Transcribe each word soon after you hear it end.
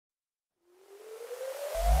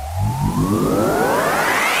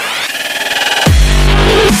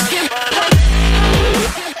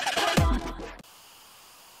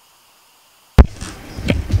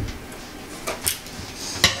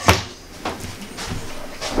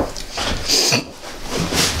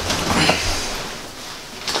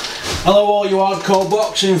Hello all you hardcore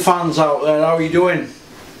boxing fans out there, how are you doing?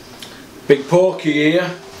 Big Porky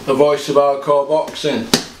here, the voice of hardcore boxing.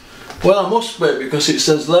 Well, I must be because it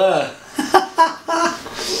says there.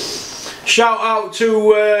 Shout out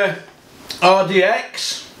to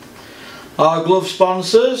RDX, our glove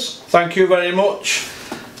sponsors. Thank you very much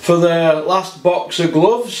for the last box of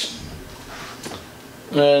gloves.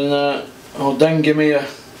 And I'll then give me a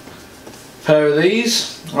pair of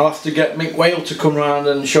these. I'll have to get Mick Whale to come round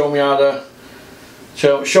and show me how to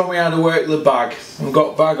work the bag. We've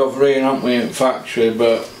got a bag over here, haven't we, in factory,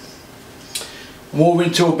 but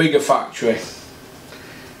moving to a bigger factory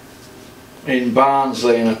in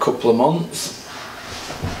Barnsley in a couple of months.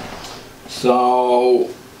 So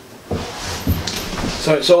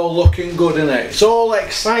it's all looking good, isn't it? It's all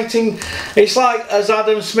exciting. It's like, as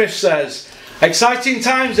Adam Smith says, exciting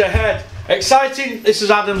times ahead. Exciting, this is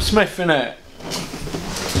Adam Smith, innit?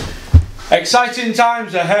 Exciting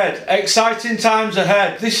times ahead, exciting times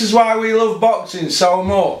ahead. This is why we love boxing so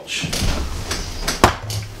much.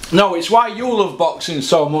 No, it's why you love boxing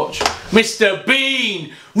so much. Mr.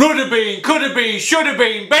 Bean, Rudder Bean, Coulda Bean, Shoulda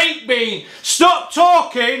Bean, Baked Bean. Stop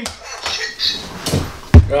talking.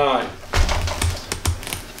 Right.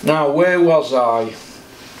 Now, where was I?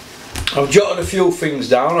 I've jotted a few things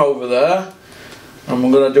down over there. And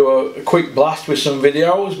I'm going to do a quick blast with some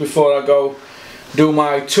videos before I go do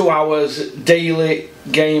my 2 hours daily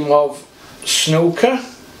game of snooker.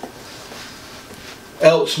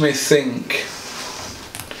 Helps me think.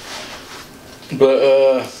 But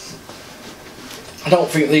I don't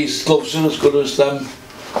think these gloves are as good as them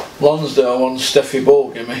Lonsdale ones Steffi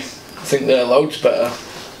Bull give me. I think they're loads better.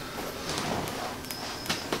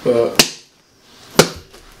 But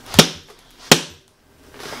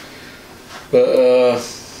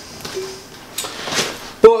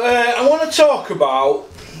I want to talk about,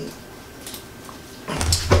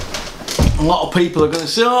 a lot of people are going to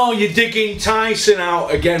say, oh, you're digging Tyson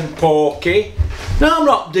out again, Porky. No, I'm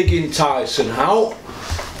not digging Tyson out,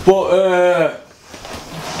 but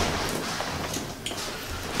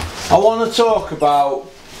I want to talk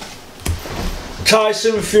about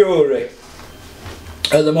Tyson Fury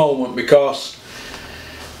at the moment, because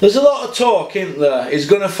there's a lot of talk, isn't there? He's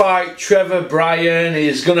going to fight Trevor Bryan,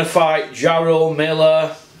 he's going to fight Jarrell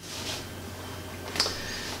Miller.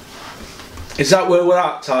 Is that where we're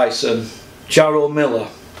at, Tyson? Jarrell Miller,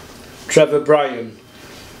 Trevor Bryan,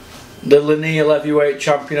 the lineal heavyweight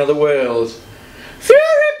champion of the world.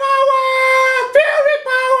 Fury power! Fury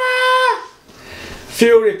power!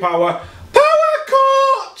 Fury power! Power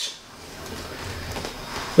court!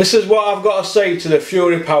 This is what I've got to say to the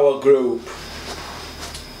Fury Power group.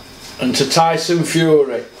 And to Tyson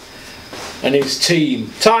Fury and his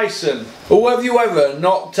team. Tyson, who have you ever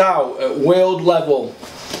knocked out at world level?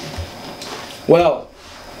 Well,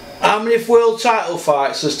 how many world title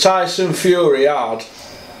fights has Tyson Fury had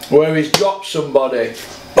where he's dropped somebody?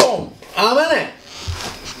 Boom! How many?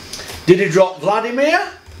 Did he drop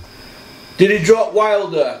Vladimir? Did he drop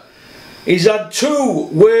Wilder? He's had 2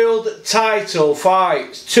 world title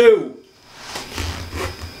fights. 2.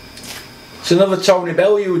 It's another Tony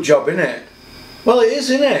Bellew job, isn't it? Well, it is,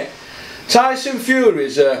 isn't it? Tyson Fury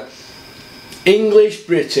is a English,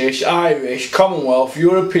 British, Irish, Commonwealth,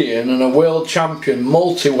 European and a world champion,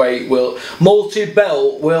 multi-weight,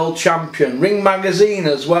 multi-belt world champion, Ring Magazine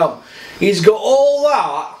as well. He's got all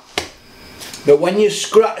that, but when you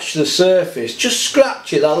scratch the surface, just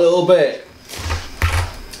scratch it that little bit.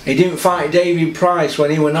 He didn't fight David Price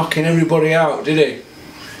when he was knocking everybody out, did he?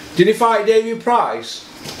 Did he fight David Price?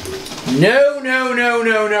 No, no, no,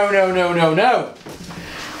 no, no, no, no, no, no.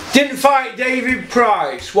 Didn't fight David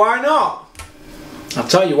Price. Why not? I'll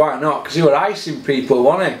tell you why not. Because he was icing people,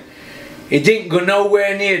 wasn't he? He didn't go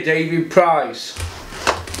nowhere near David Price.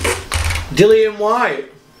 Dillian White.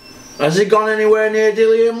 Has he gone anywhere near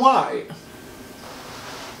Dillian White?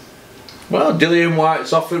 Well, Dillian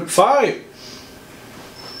White's offered fight.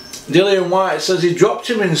 Dillian White says he dropped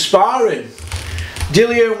him in sparring.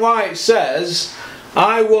 Dillian White says,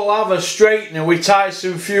 I will have a straightener with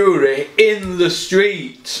Tyson Fury in the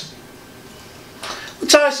street. Well,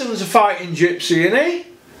 Tyson's a fighting gypsy, isn't he?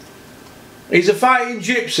 He's a fighting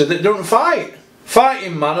gypsy that don't fight.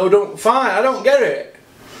 Fighting man who don't fight. I don't get it.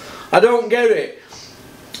 I don't get it.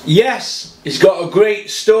 Yes, he's got a great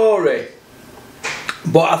story,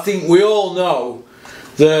 but I think we all know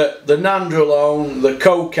the nandrolone, the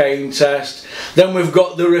cocaine test. Then we've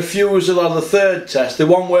got the refusal of the third test, the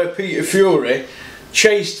one where Peter Fury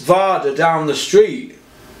chased Varda down the street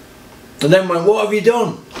and then went, "What have you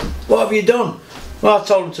done? What have you done?" Well, I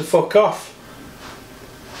told him to fuck off.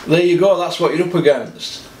 There you go, that's what you're up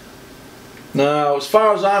against. Now, as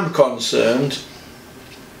far as I'm concerned,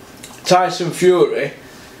 Tyson Fury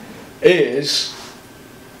is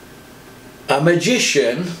a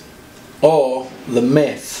magician or the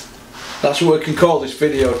myth. That's what we can call this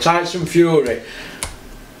video. Tyson Fury,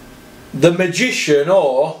 the magician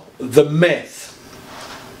or the myth.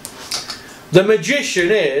 The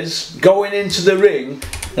magician is going into the ring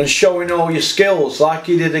and showing all your skills like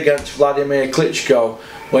he did against Vladimir Klitschko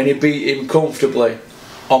when he beat him comfortably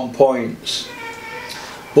on points.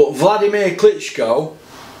 But Vladimir Klitschko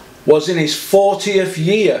was in his 40th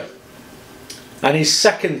year and his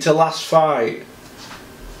second to last fight.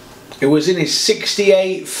 It was in his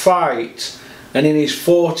 68th fight and in his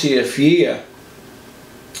 40th year.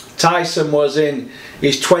 Tyson was in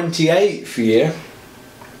his 28th year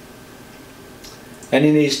and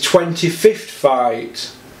in his 25th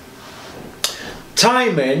fight.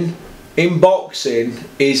 Timing in boxing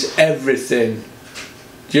is everything.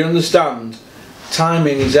 Do you understand?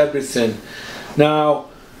 Timing is everything. Now,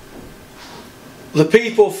 the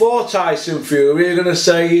people for Tyson Fury are going to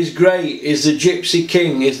say he's great, he's the Gypsy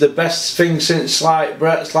King, he's the best thing since sliced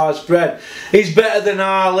bread. He's better than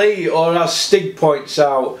Ali, or as Stig points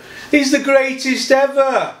out, he's the greatest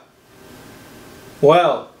ever.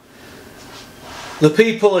 Well, the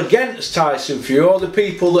people against Tyson Fury, or the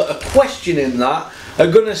people that are questioning that,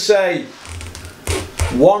 are going to say,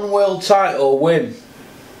 one world title win.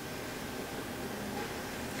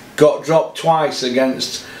 Got dropped twice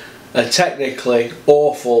against a technically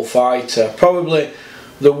awful fighter. Probably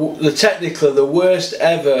technically the worst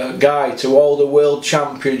ever guy to hold a world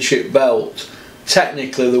championship belt.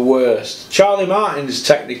 Technically the worst. Charlie Martin is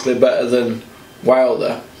technically better than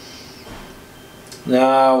Wilder.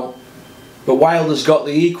 Now, but Wilder's got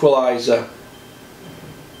the equaliser.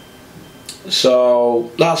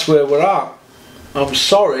 So that's where we're at. I'm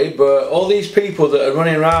sorry, but all these people that are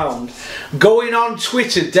running around going on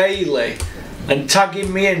Twitter daily and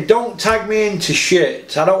tagging me in, don't tag me into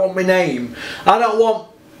shit. I don't want my name, I don't want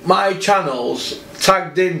my channels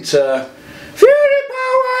tagged into Fury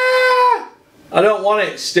Power. I don't want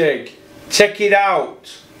it, Stig. Take it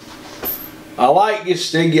out. I like you,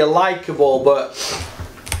 Stig, you're likeable, but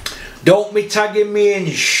don't be tagging me in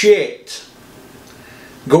shit.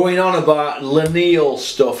 Going on about Laniel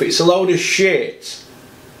stuff, it's a load of shit.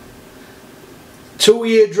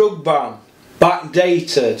 2-year drug ban,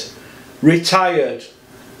 backdated, retired,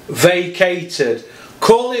 vacated,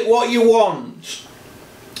 call it what you want,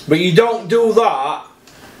 but you don't do that.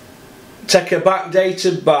 Take a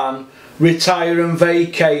backdated ban, retire and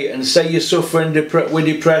vacate and say you're suffering with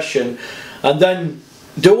depression, and then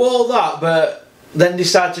do all that but then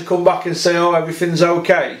decide to come back and say, oh, everything's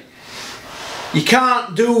okay. You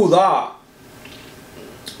can't do that.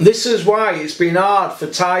 This is why it's been hard for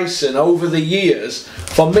Tyson over the years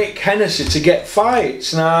for Mick Hennessy to get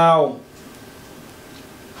fights. Now,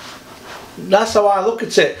 that's how I look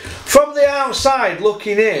at it. From the outside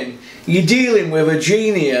looking in, you're dealing with a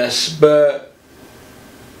genius but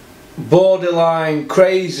borderline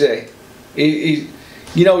crazy. You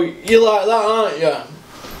know, you're like that, aren't you?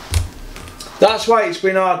 That's why it's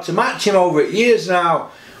been hard to match him over years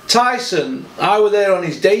now. Tyson, I was there on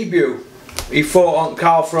his debut. He fought on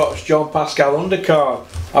Carl Froch's John Pascal undercard.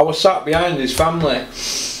 I was sat behind his family.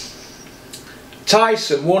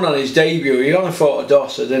 Tyson won on his debut. He only fought a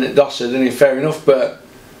Dosser, didn't he? Fair enough, but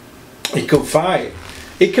he can fight.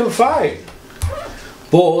 He can fight.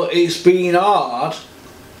 But it's been hard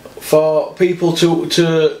for people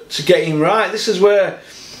to get him right. This is where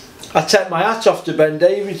I take my hat off to Ben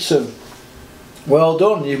Davidson. Well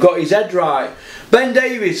done, you've got his head right. Ben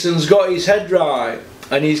Davidson's got his head right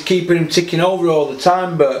and he's keeping him ticking over all the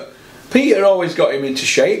time, but Peter always got him into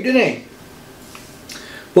shape, didn't he?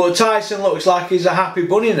 But Tyson looks like he's a happy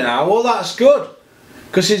bunny now. Well, that's good,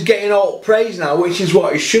 because he's getting all praise now, which is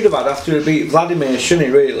what he should have had after he beat Vladimir, shouldn't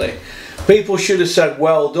he, really? People should have said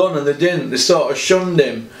well done and they didn't. They sort of shunned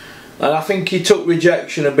him, and I think he took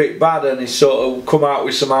rejection a bit bad and he sort of come out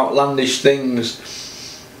with some outlandish things.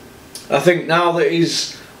 I think now that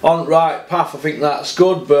he's on the right path, I think that's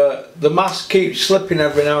good, but the mask keeps slipping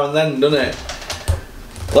every now and then, doesn't it?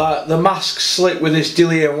 Like the mask slipped with this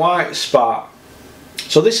Dillian White spat.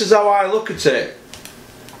 So this is how I look at it.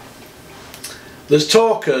 There's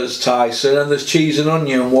talkers, Tyson, and there's cheese and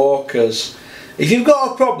onion walkers. If you've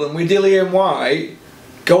got a problem with Dillian White,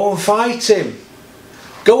 go and fight him.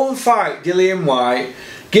 Go and fight Dillian Whyte,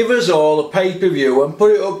 give us all a pay-per-view and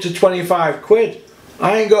put it up to 25 quid.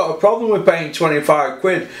 I ain't got a problem with paying 25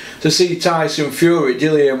 quid to see Tyson Fury,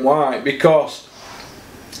 Dillian Whyte, because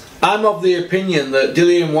I'm of the opinion that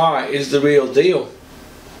Dillian Whyte is the real deal.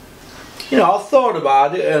 You know, I've thought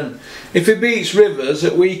about it, and if he beats Rivers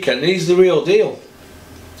at weekend, he's the real deal.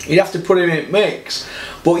 You'd have to put him in mix.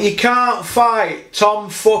 But you can't fight Tom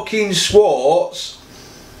fucking Schwartz,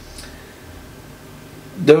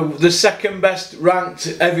 the second best ranked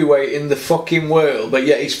heavyweight in the fucking world, but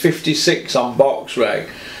yet he's 56 on BoxRec.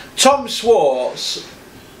 Tom Schwartz,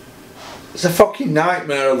 it's a fucking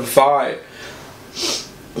nightmare of a fight.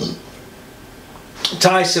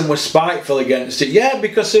 Tyson was spiteful against it. Yeah,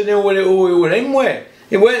 because he knew who he were in with.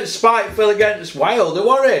 He weren't spiteful against Wilder,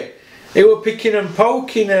 were he? He were picking and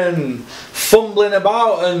poking and fumbling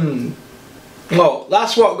about, and look,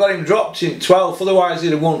 that's what got him dropped in 12th, otherwise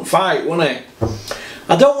he'd have won the fight, wouldn't he?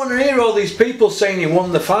 I don't want to hear all these people saying he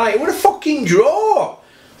won the fight. It was a fucking draw.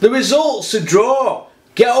 The result's a draw.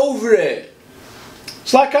 Get over it.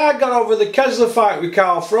 It's like I got over the Kessler fight with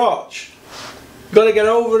Carl Froch. Got to get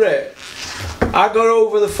over it. I got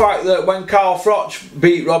over the fact that when Carl Froch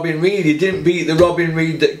beat Robin Reid, he didn't beat the Robin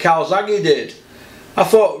Reid that Calzaghe did. I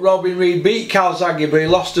thought Robin Reid beat Calzaghe, but he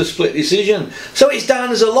lost a split decision. So it's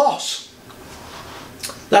down as a loss.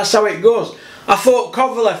 That's how it goes. I thought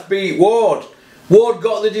Kovalev beat Ward. Ward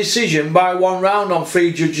got the decision by 1 round on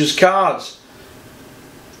 3 judges' cards.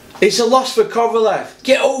 It's a loss for Kovalev.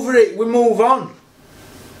 Get over it. We move on.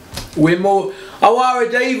 We move. Awara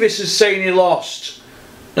Davis is saying he lost,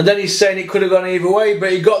 and then he's saying it could have gone either way,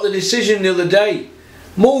 but he got the decision the other day.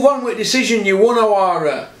 Move on with decision. You won,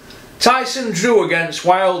 Awara. Tyson drew against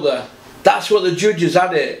Wilder. That's what the judges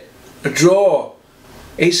had it. A draw.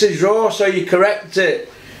 It's a draw, so you correct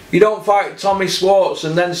it. You don't fight Tommy Schwartz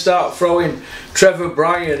and then start throwing Trevor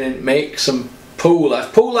Bryan in mix and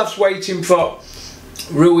Pulev. Pulev's waiting for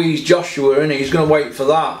Ruiz Joshua, and he's going to wait for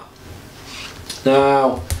that.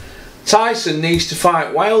 Now, Tyson needs to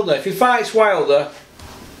fight Wilder. If he fights Wilder,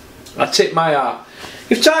 I tip my hat.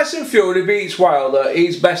 If Tyson Fury beats Wilder,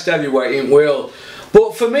 he's best heavyweight in the world.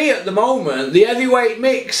 But for me at the moment, the heavyweight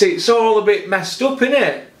mix, it's all a bit messed up,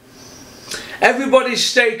 innit? Everybody's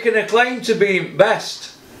staking a claim to being best.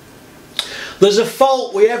 There's a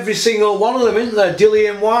fault with every single one of them, isn't there?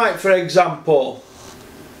 Dillian Whyte, for example.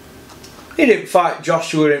 He didn't fight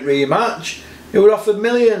Joshua in rematch. He was offered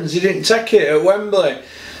millions. He didn't take it at Wembley.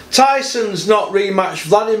 Tyson's not rematched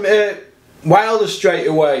Wilder straight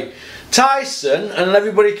away. Tyson, and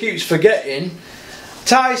everybody keeps forgetting,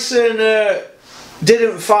 Tyson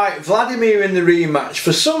didn't fight Vladimir in the rematch.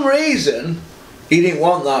 For some reason, he didn't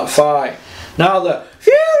want that fight. Now the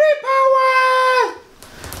Fury Power!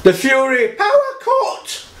 The Fury Power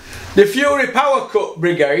Cut! The Fury Power Cut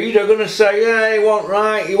Brigade are going to say, yeah, he wasn't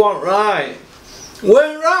right, he wasn't right.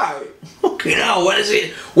 Weren't right? Fucking hell,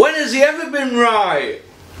 when has he ever been right?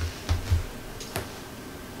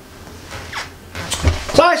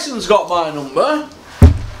 Tyson's got my number.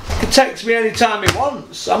 He can text me anytime he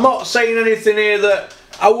wants. I'm not saying anything here that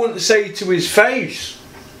I wouldn't say to his face.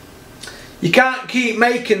 You can't keep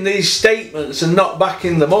making these statements and not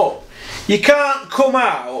backing them up. You can't come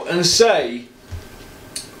out and say,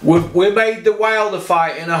 we made the Wilder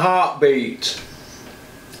fight in a heartbeat,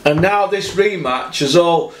 and now this rematch is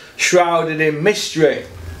all shrouded in mystery.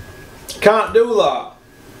 Can't do that.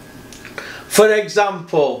 For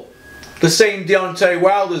example, the same Deontay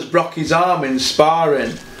Wilder's broke his arm in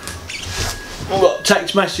sparring. I've got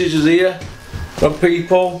text messages here from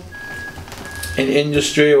people in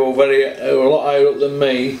industry who are a lot higher up than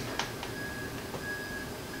me.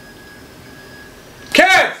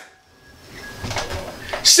 Kev!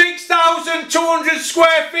 6,200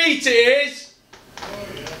 square feet it is!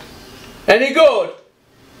 Any good?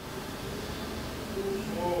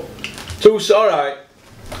 Too small. Alright.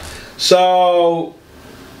 So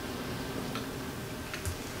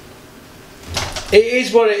it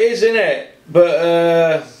is what it is, innit?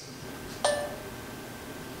 But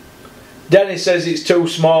Dennis says it's too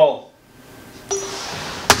small.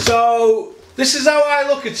 So this is how I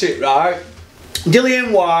look at it, right?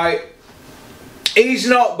 Dillian Whyte, he's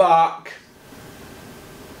not back.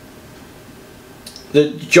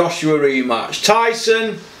 The Joshua rematch.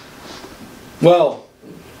 Tyson, well,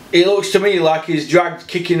 it looks to me like he's dragged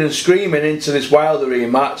kicking and screaming into this Wilder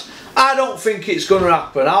rematch. I don't think it's going to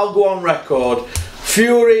happen. I'll go on record.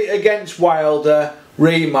 Fury against Wilder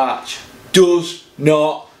rematch does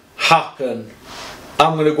not happen.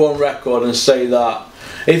 I'm going to go on record and say that.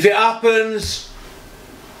 If it happens,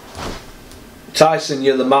 Tyson,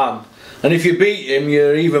 you're the man. and if you beat him,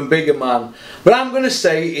 you're an even bigger man. But I'm going to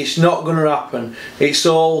say it's not going to happen. It's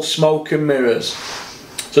all smoke and mirrors.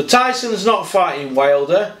 So Tyson's not fighting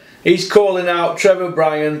Wilder. He's calling out Trevor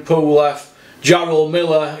Bryan, Pulev, Jarrell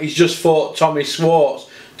Miller. He's just fought Tommy Schwartz.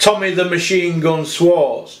 Tommy the Machine Gun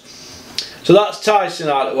Schwartz. So that's Tyson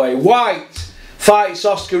out of the way. White fights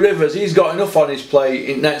Oscar Rivers. He's got enough on his plate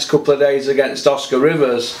in the next couple of days against Oscar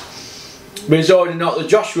Rivers. But he's already knocked the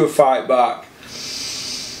Joshua fight back.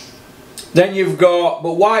 Then you've got,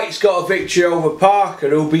 but White's got a victory over Parker,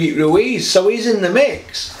 who beat Ruiz, so he's in the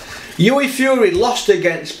mix. Hughie Fury lost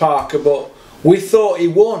against Parker, but we thought he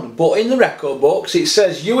won. But in the record books it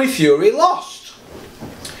says Hughie Fury lost.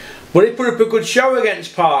 But he put up a good show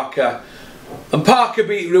against Parker. And Parker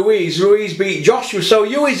beat Ruiz, Ruiz beat Joshua, so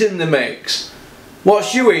Hughie's in the mix.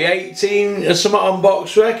 What's Hughie, 18 or something on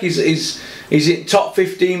BoxRec? He's in top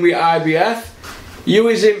 15 with IBF.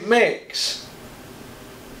 Hughie's in mix.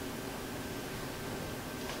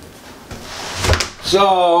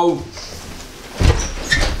 So,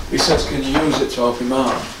 he says, can you use it to help him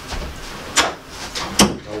out?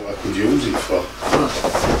 Oh, I could use it for.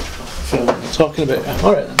 Talking a bit.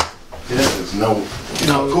 Alright then. Yeah, there's no.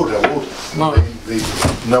 No. Good, I would. No.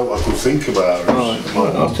 No, I could think about it.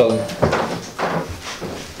 Right, I'll tell him.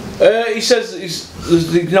 He says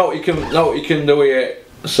there's no you can do it.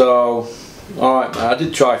 So, alright man, I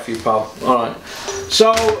did try for you, pal. Alright.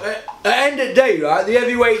 So, at the end of the day, right, the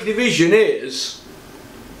heavyweight division is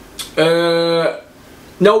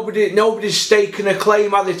nobody's staking a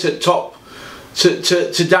claim at it at top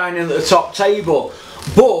to dining at the top table.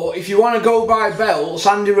 But if you want to go by belts,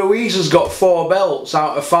 Andy Ruiz has got 4 belts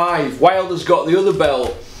out of 5. Wilder's got the other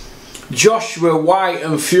belt. Joshua, White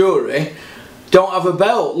and Fury don't have a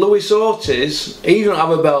belt. Luis Ortiz, he don't have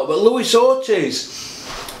a belt, but Luis Ortiz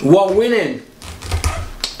won winning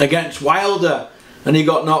against Wilder and he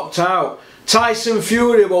got knocked out. Tyson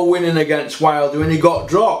Fury were winning against Wilder and he got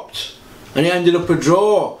dropped and it ended up a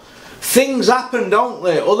draw. Things happen, don't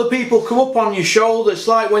they? Other people come up on your shoulder. It's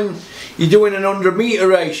like when you're doing an 100-metre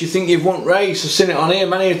race, you think you've won race. I've seen it on here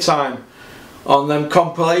many a time on them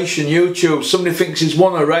compilation YouTube. Somebody thinks he's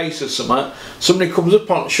won a race or something, somebody comes up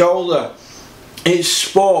on the shoulder. It's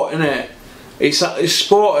sport, isn't it? It's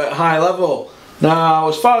sport at high level. Now,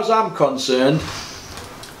 as far as I'm concerned,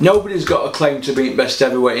 nobody's got a claim to beat best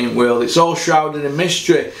heavyweight in the world. It's all shrouded in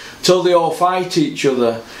mystery till they all fight each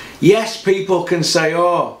other. Yes, people can say,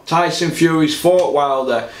 oh, Tyson Fury's fought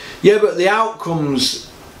Wilder. Yeah, but the outcome's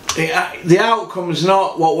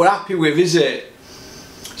not what we're happy with, is it?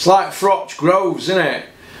 It's like Froch Groves, isn't it?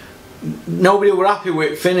 Nobody were happy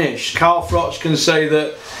with finish. Carl Froch can say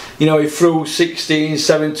that, you know, he threw 16,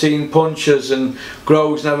 17 punches and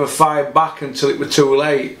Groves never fired back until it was too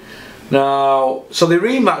late. Now, so they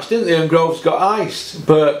rematched, didn't they, and Groves got iced.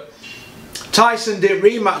 But Tyson didn't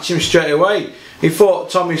rematch him straight away. He fought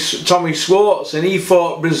Tommy Schwartz and he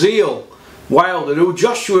fought Brazil Wilder, who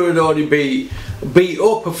Joshua had already beat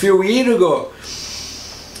up a few years ago.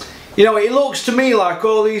 You know, it looks to me like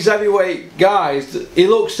all these heavyweight guys, it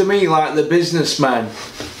looks to me like the businessmen.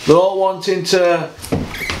 They're all wanting to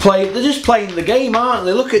play, they're just playing the game, aren't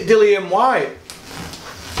they? Look at Dillian White.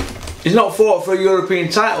 He's not fought for a European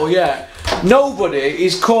title yet. Nobody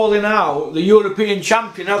is calling out the European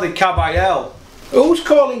champion, are they, Caballel? Who's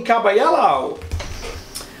calling Caballel out?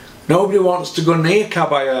 Nobody wants to go near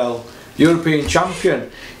Caballel, European champion.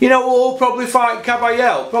 You know who will probably fight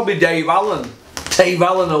Caballel? Probably Dave Allen. Dave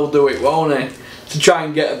Allen will do it, won't he? To try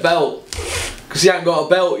and get a belt. Because he ain't got a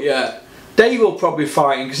belt yet. Dave will probably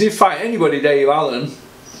fight him, because he'd fight anybody, Dave Allen.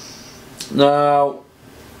 Now,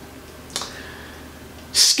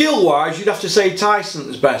 skill-wise, you'd have to say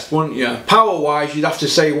Tyson's best, wouldn't you? Power-wise, you'd have to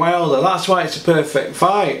say Wilder. That's why it's a perfect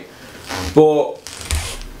fight. But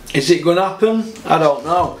is it going to happen? I don't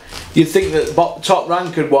know. You'd think that top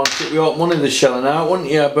rank would want it with all money they're shelling out, wouldn't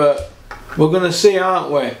you? But we're going to see,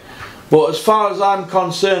 aren't we? But as far as I'm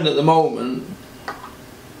concerned at the moment,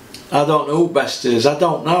 I don't know who best is. I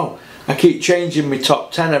don't know. I keep changing my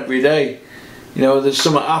top 10 every day. You know, there's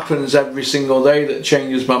something that happens every single day that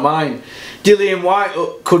changes my mind. Dillian White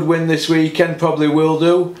could win this weekend, probably will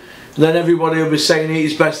do. Then everybody will be saying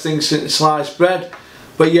he's best thing since sliced bread.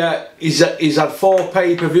 But yet, he's had 4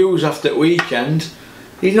 pay-per-views after the weekend.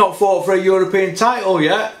 He's not fought for a European title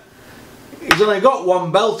yet. He's only got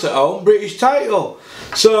 1 belt at home, British title.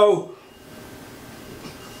 So,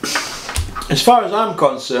 as far as I'm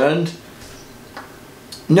concerned,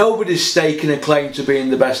 nobody's staking a claim to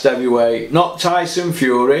being the best heavyweight. Not Tyson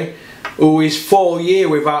Fury, who is 4 years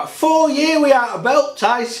without a belt.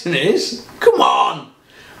 Tyson is. Come on,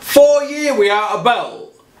 4 years without a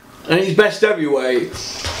belt, and he's best heavyweight.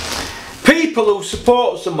 People who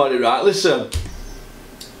support somebody, right, listen,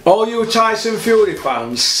 all you Tyson Fury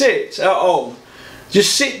fans, sit at home,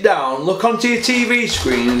 just sit down, look onto your TV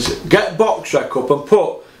screens, get BoxRec up and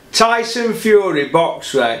put Tyson Fury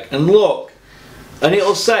BoxRec and look, and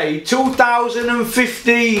it'll say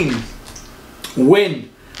 2015 win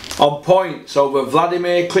on points over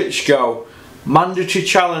Vladimir Klitschko, mandatory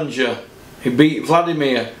challenger, he beat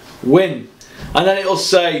Vladimir, win, and then it'll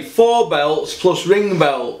say 4 belts plus ring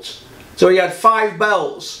belt, so he had 5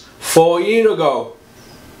 belts 4 years ago.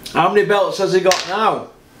 How many belts has he got now?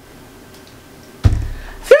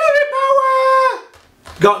 Fury Power!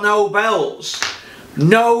 Got no belts.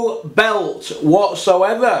 No belt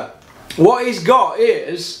whatsoever. What he's got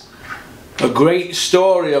is a great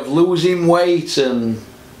story of losing weight and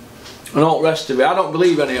all the rest of it. I don't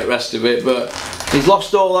believe any of the rest of it, but he's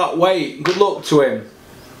lost all that weight. Good luck to him.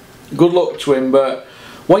 Good luck to him, but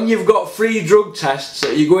when you've got 3 drug tests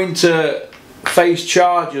that you're going to face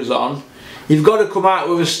charges on, you've got to come out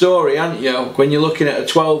with a story, haven't you? When you're looking at a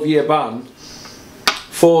 12-year ban,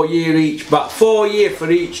 4 year each, but 4 year for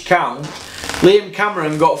each count. Liam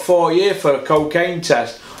Cameron got 4 year for a cocaine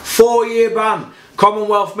test. 4 year ban.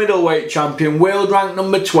 Commonwealth middleweight champion, world rank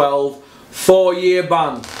number 12, 4 year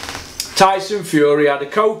ban. Tyson Fury had a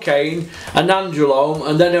cocaine, a nandrolone,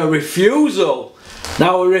 and then a refusal.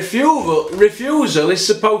 Now a refusal is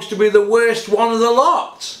supposed to be the worst one of the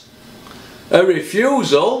lot. A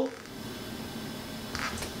refusal.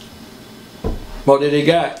 What did he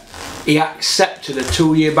get? He accepted a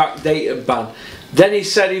 2 year backdated ban. Then he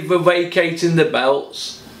said he'd be vacating the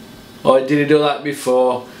belts. Or did he do that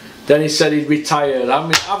before? Then he said he'd retired. I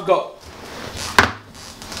mean, I've got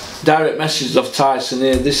direct messages of Tyson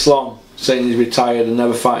here this long saying he's retired and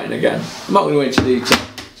never fighting again. I'm not going to go into detail,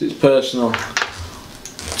 it's personal.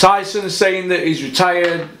 Tyson's saying that he's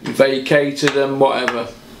retired, vacated and whatever.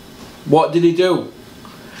 What did he do?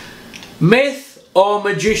 Myth or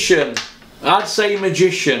magician? I'd say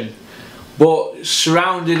magician, but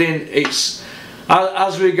surrounded in, it's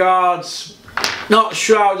as regards, not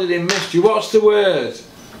shrouded in mystery. What's the word?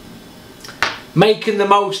 Making the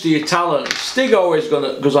most of your talent. Stig always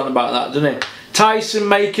goes on about that, doesn't he? Tyson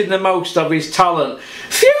making the most of his talent.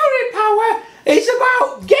 Fury Power is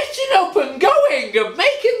about getting up and going and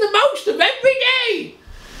making the most of every day.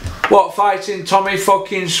 What, fighting Tommy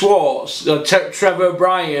fucking Schwartz, Trevor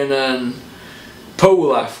Bryan and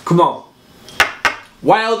Pulev? Come on.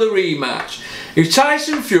 Wilder rematch. If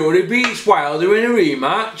Tyson Fury beats Wilder in a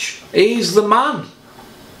rematch, he's the man.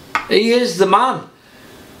 He is the man.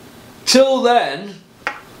 Till then,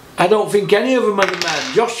 I don't think any of them are the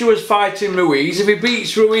men. Joshua's fighting Ruiz. If he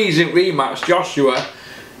beats Ruiz in rematch, Joshua,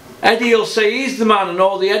 Eddie will say he's the man, and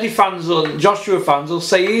all the Eddie fans and Joshua fans will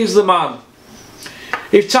say he's the man.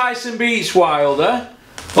 If Tyson beats Wilder,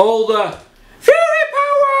 all the Fury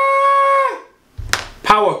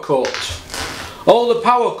Power cut. All the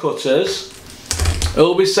power cutters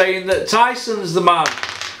will be saying that Tyson's the man.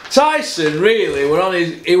 Tyson really were on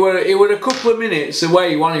his, he were a couple of minutes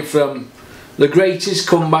away, wasn't he, from the greatest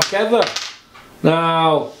comeback ever.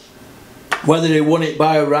 Now, whether he won it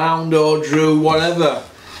by a round or drew, whatever,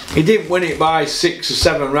 he didn't win it by 6 or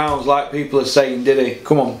 7 rounds like people are saying, did he?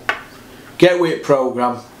 Come on, get with it,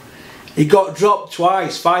 program. He got dropped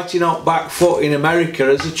twice fighting on back foot in America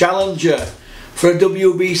as a challenger for a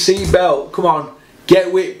WBC belt. Come on,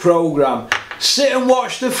 get with it, program. Sit and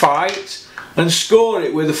watch the fight and score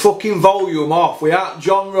it with the fucking volume off without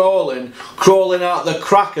John Rowling crawling out the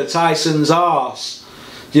crack of Tyson's arse.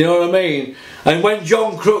 Do you know what I mean? And when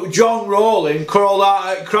John Rowling crawled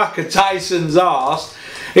out the crack of Tyson's arse,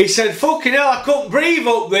 he said, fucking hell, I couldn't breathe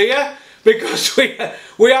up there because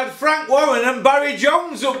we had Frank Warren and Barry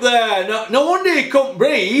Jones up there. No wonder he couldn't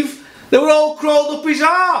breathe. They were all crawled up his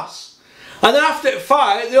arse. And then after the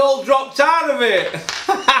fight, they all dropped out of it.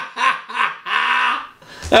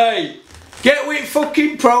 Hey, get with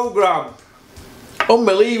fucking program.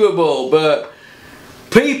 Unbelievable, but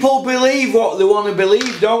people believe what they want to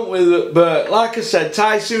believe, don't we? But like I said,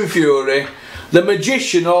 Tyson Fury, the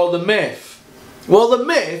magician or the myth. Well, the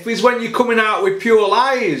myth is when you're coming out with pure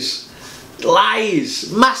lies.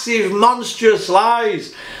 Lies. Massive, monstrous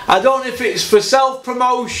lies. I don't know if it's for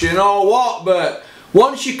self-promotion or what, but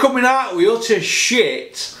once you're coming out with utter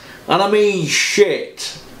shit, and I mean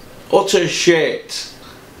shit, utter shit,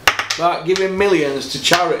 like giving millions to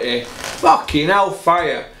charity, fucking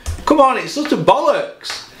hellfire. Come on, it's utter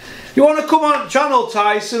bollocks. You want to come on channel,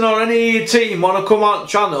 Tyson, or any of your team want to come on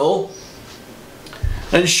channel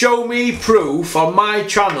and show me proof on my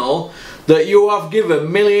channel that you have given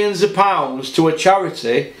millions of pounds to a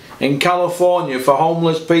charity in California for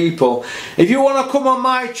homeless people. If you want to come on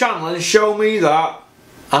my channel and show me that,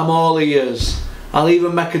 I'm all ears. I'll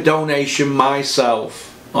even make a donation myself.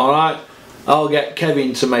 Alright? I'll get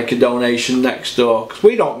Kevin to make a donation next door, because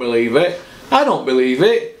we don't believe it. I don't believe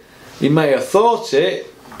it. He may have thought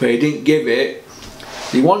it, but he didn't give it.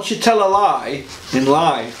 Once you tell a lie in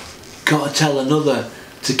life, you've got to tell another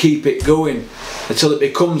to keep it going until it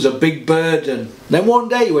becomes a big burden. Then one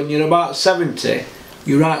day when you're about 70,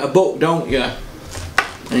 you write a book, don't you?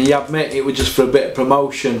 And you admit it was just for a bit of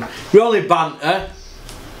promotion. You're only banter.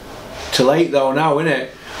 Too late though now, innit?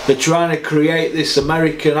 They're trying to create this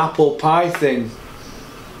American apple pie thing.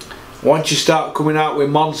 Once you start coming out with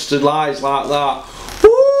monster lies like that,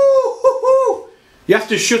 woo, you have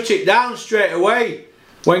to shut it down straight away.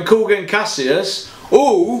 When Coogan Cassius,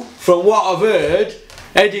 who, from what I've heard,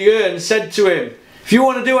 Eddie Hearn said to him, if you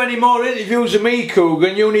want to do any more interviews with me,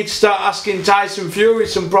 Coogan, you need to start asking Tyson Fury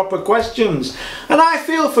some proper questions. And I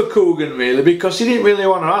feel for Coogan really, because he didn't really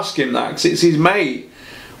want to ask him that, because it's his mate.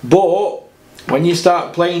 But when you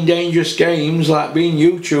start playing dangerous games like being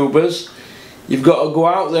YouTubers, you've got to go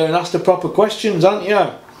out there and ask the proper questions, haven't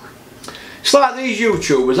you? It's like these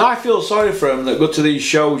YouTubers, I feel sorry for them that go to these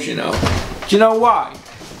shows, you know. Do you know why?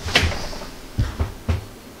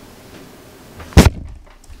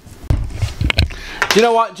 Do you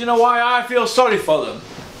know what? Do you know why I feel sorry for them?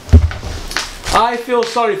 I feel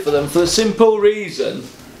sorry for them for the simple reason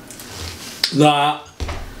that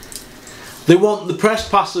they want the press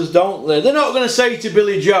passes, don't they? They're not going to say to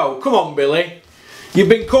Billy Joe, come on Billy, you've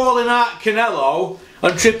been calling out Canelo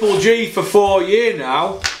and Triple G for 4 years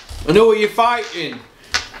now, and who are you fighting?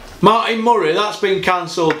 Martin Murray, that's been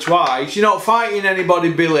cancelled twice. You're not fighting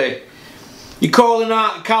anybody, Billy. You're calling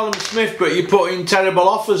out Callum Smith, but you're putting terrible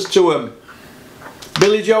offers to him.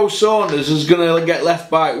 Billy Joe Saunders is going to get left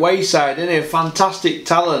by wayside, isn't he? Fantastic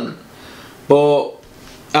talent. But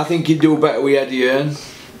I think he'd do better with Eddie Hearn.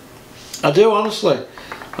 I do, honestly.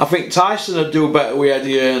 I think Tyson would do better with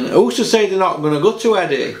Eddie Hearn. Who's to say they're not going to go to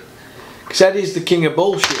Eddie? Because Eddie's the king of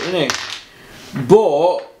bullshit, isn't he?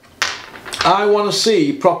 But I want to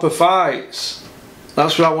see proper fights.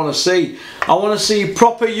 That's what I want to see. I want to see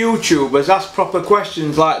proper YouTubers ask proper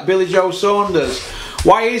questions like Billy Joe Saunders.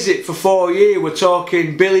 Why is it for 4 years we're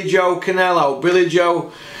talking Billy Joe Canelo, Billy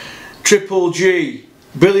Joe Triple G,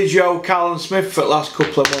 Billy Joe Callum Smith for the last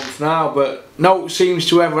couple of months now, but no seems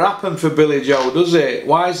to ever happen for Billy Joe, does it?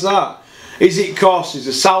 Why is that? Is it because he's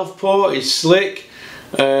a southpaw, he's slick,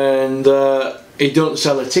 and he doesn't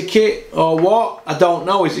sell a ticket, or what? I don't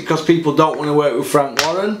know. Is it because people don't want to work with Frank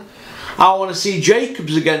Warren? I want to see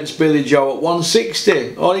Jacobs against Billy Joe at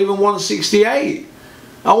 160 or even 168.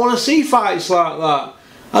 I want to see fights like that.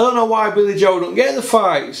 I don't know why Billy Joe don't get the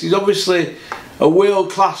fights. He's obviously a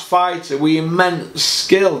world-class fighter with immense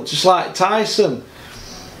skill, just like Tyson.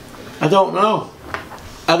 I don't know.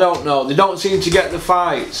 I don't know. They don't seem to get the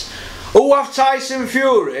fights. Who have Tyson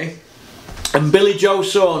Fury and Billy Joe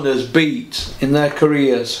Saunders beat in their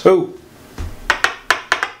careers? Who?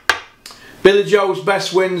 Billy Joe's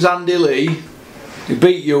best wins Andy Lee. He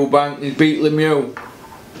beat Eubank, he beat Lemieux.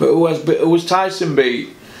 But who was Tyson beat?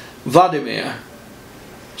 Vladimir,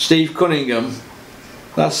 Steve Cunningham.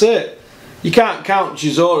 That's it. You can't count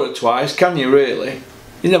Chisora twice, can you really?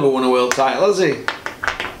 He never won a world title, has he?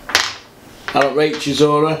 I don't rate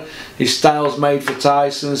Chisora. His style's made for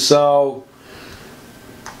Tyson, so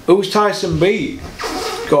who's Tyson beat?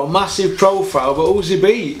 Got a massive profile, but who's he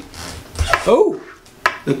beat? Who?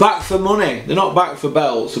 They're back for money. They're not back for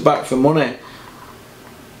belts, they're back for money.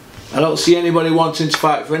 I don't see anybody wanting to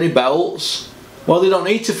fight for any belts. Well, they don't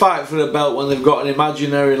need to fight for a belt when they've got an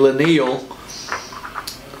imaginary Laniel.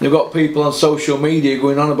 They've got people on social media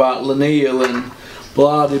going on about Laniel and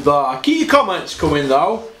blah de blah. Keep your comments coming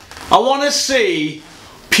though. I want to see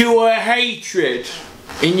pure hatred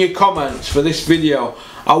in your comments for this video.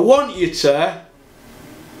 I want you to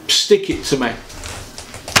stick it to me.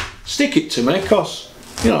 Stick it to me, because,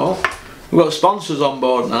 you know, we've got sponsors on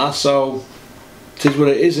board now, so it is what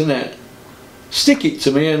it is, isn't it? Stick it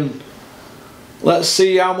to me and let's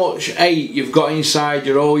see how much hate you've got inside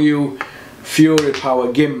you, all you Fury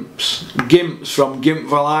Power Gimps. Gimps from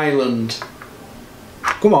Gimpville Island.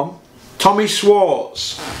 Come on. Tommy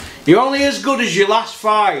Schwartz. You're only as good as your last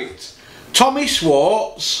fight. Tommy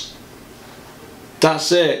Schwartz.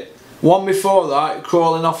 That's it. One before that,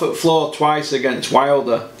 crawling off at floor twice against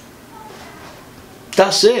Wilder.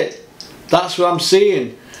 That's it. That's what I'm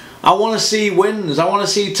seeing. I want to see wins. I want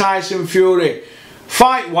to see Tyson Fury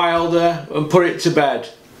fight Wilder and put it to bed.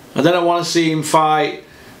 And then I want to see him fight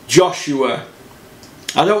Joshua.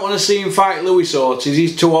 I don't want to see him fight Luis Ortiz.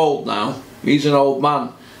 He's too old now. He's an old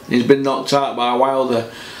man. He's been knocked out by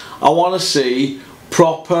Wilder. I want to see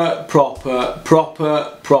proper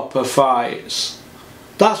fights.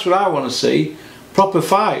 That's what I want to see. Proper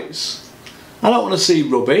fights. I don't want to see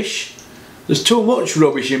rubbish. There's too much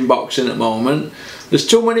rubbish in boxing at the moment. There's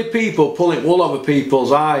too many people pulling wool over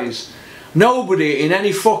people's eyes. Nobody in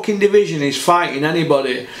any fucking division is fighting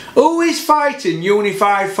anybody. Who is fighting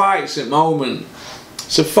unified fights at the moment?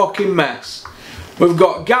 It's a fucking mess. We've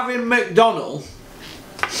got Gavin McDonnell.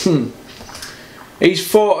 He's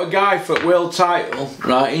fought a guy for the world title,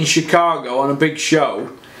 right, in Chicago on a big show.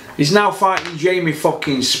 He's now fighting Jamie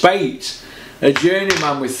fucking Spate, a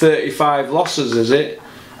journeyman with 35 losses, is it?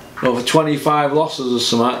 Over 25 losses or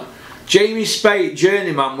something. Jamie Spate,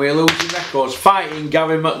 journeyman with losing records, fighting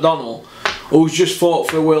Gavin McDonnell, who's just fought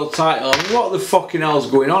for the world title. I mean, what the fucking hell's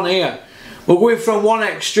going on here? We're going from one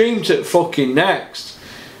extreme to the fucking next.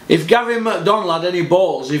 If Gavin McDonnell had any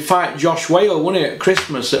balls, he'd fight Josh Whale, wouldn't he, at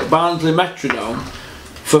Christmas at Barnsley Metrodome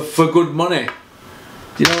for good money.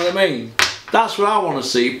 Do you know what I mean? That's what I want to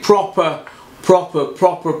see. Proper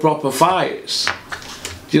fights.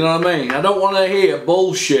 Do you know what I mean? I don't want to hear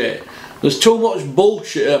bullshit. There's too much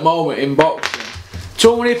bullshit at the moment in boxing.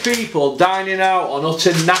 Too many people dining out on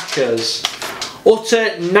utter knackers.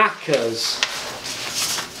 Utter knackers.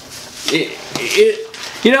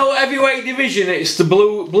 You know, heavyweight division, it's the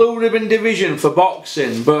blue ribbon division for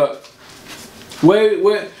boxing, but where are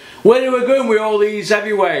we going with all these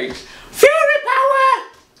heavyweights? Fury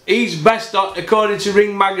Power! He's best according to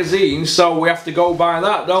Ring Magazine, so we have to go by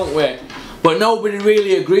that, don't we? But nobody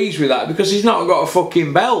really agrees with that because he's not got a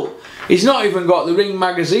fucking belt. He's not even got the Ring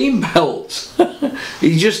Magazine belt.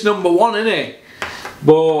 He's just #1, isn't he?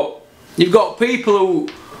 But you've got people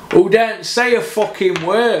who daren't say a fucking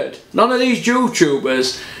word. None of these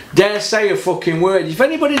YouTubers dare say a fucking word. If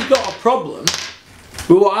anybody's got a problem with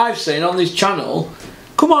what I've seen on this channel,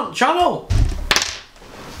 come on channel.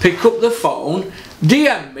 Pick up the phone,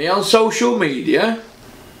 DM me on social media.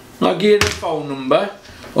 I'll give you the phone number,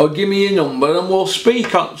 or give me your number and we'll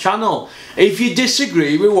speak on channel if you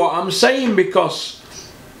disagree with what I'm saying, because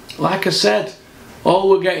like I said, all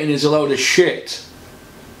we're getting is a load of shit.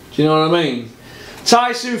 Do you know what I mean?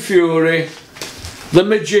 Tyson Fury, the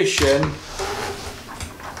magician,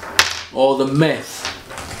 or the myth.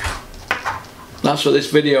 That's what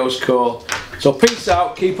this video is called. So peace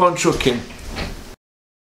out, keep on trucking.